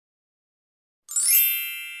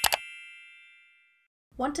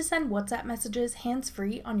Want to send WhatsApp messages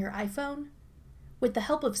hands-free on your iPhone? With the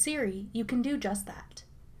help of Siri, you can do just that.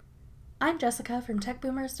 I'm Jessica from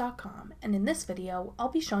techboomers.com, and in this video,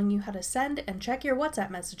 I'll be showing you how to send and check your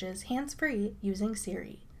WhatsApp messages hands-free using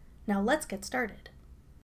Siri. Now let's get started.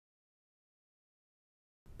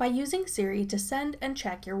 By using Siri to send and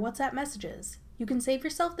check your WhatsApp messages, you can save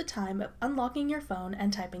yourself the time of unlocking your phone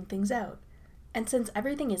and typing things out. And since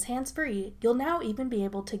everything is hands-free, you'll now even be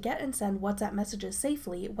able to get and send WhatsApp messages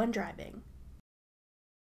safely when driving.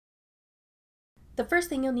 The first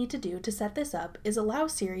thing you'll need to do to set this up is allow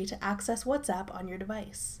Siri to access WhatsApp on your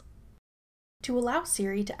device. To allow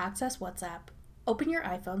Siri to access WhatsApp, open your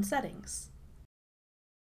iPhone settings.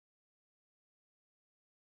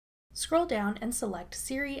 Scroll down and select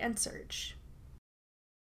Siri and search.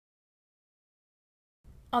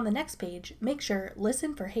 On the next page, make sure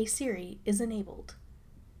Listen for Hey Siri is enabled.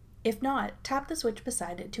 If not, tap the switch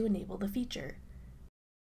beside it to enable the feature.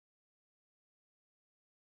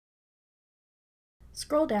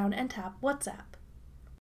 Scroll down and tap WhatsApp.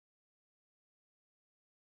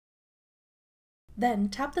 Then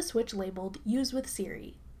tap the switch labeled Use with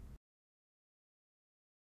Siri.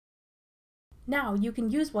 Now you can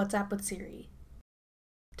use WhatsApp with Siri.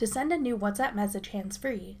 To send a new WhatsApp message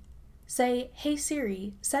hands-free, say, "Hey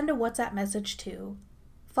Siri, send a WhatsApp message to,"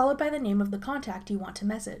 followed by the name of the contact you want to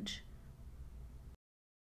message.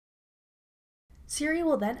 Siri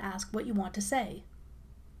will then ask what you want to say.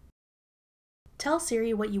 Tell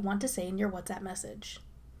Siri what you want to say in your WhatsApp message.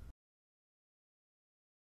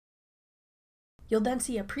 You'll then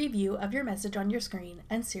see a preview of your message on your screen,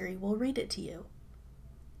 and Siri will read it to you.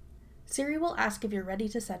 Siri will ask if you're ready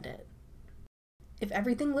to send it. If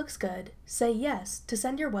everything looks good, say yes to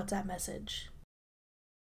send your WhatsApp message.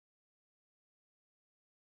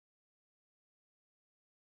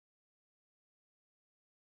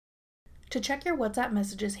 To check your WhatsApp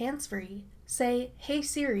messages hands-free, say, "Hey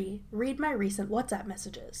Siri, read my recent WhatsApp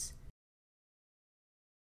messages."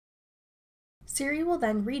 Siri will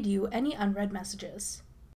then read you any unread messages.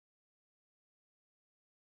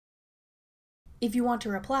 If you want to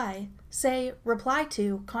reply, say, "Reply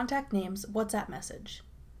to contact name's WhatsApp message."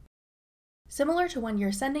 Similar to when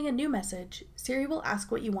you're sending a new message, Siri will ask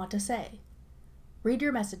what you want to say, read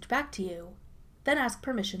your message back to you, then ask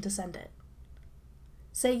permission to send it.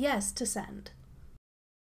 Say yes to send.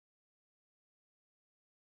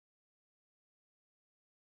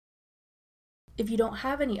 If you don't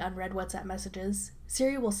have any unread WhatsApp messages,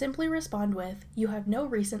 Siri will simply respond with, "You have no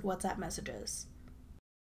recent WhatsApp messages."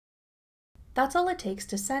 That's all it takes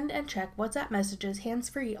to send and check WhatsApp messages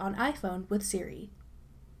hands-free on iPhone with Siri.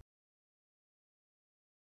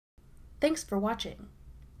 Thanks for watching.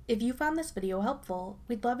 If you found this video helpful,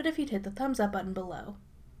 we'd love it if you'd hit the thumbs up button below.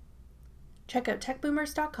 Check out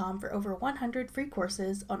techboomers.com for over 100 free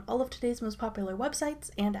courses on all of today's most popular websites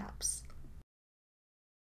and apps.